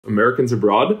Americans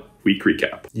Abroad Week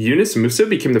Recap. Yunus Musah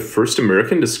became the first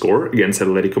American to score against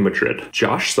Atletico Madrid.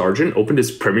 Josh Sargent opened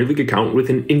his Premier League account with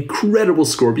an incredible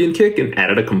scorpion kick and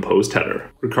added a composed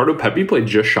header. Ricardo Pepi played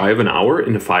just shy of an hour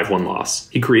in a 5-1 loss.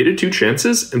 He created 2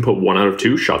 chances and put 1 out of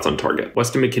 2 shots on target.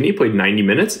 Weston McKennie played 90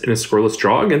 minutes in a scoreless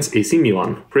draw against AC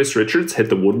Milan. Chris Richards hit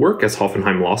the woodwork as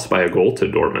Hoffenheim lost by a goal to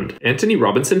Dortmund. Antonee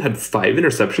Robinson had 5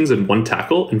 interceptions and 1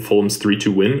 tackle in Fulham's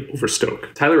 3-2 win over Stoke.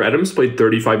 Tyler Adams played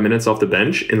 35 minutes off the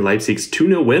bench in Leipzig's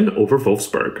 2-0 win over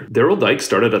Wolfsburg. Daryl Dike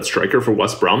started at striker for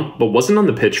West Brom, but wasn't on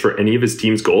the pitch for any of his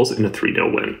team's goals in a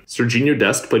 3-0 win. Sergiño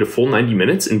Dest played a full 90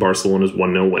 minutes in Barcelona's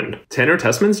 1-0 win.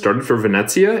 Tessmann started for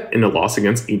Venezia in a loss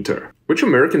against Inter. Which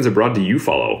Americans abroad do you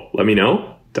follow? Let me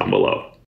know down below.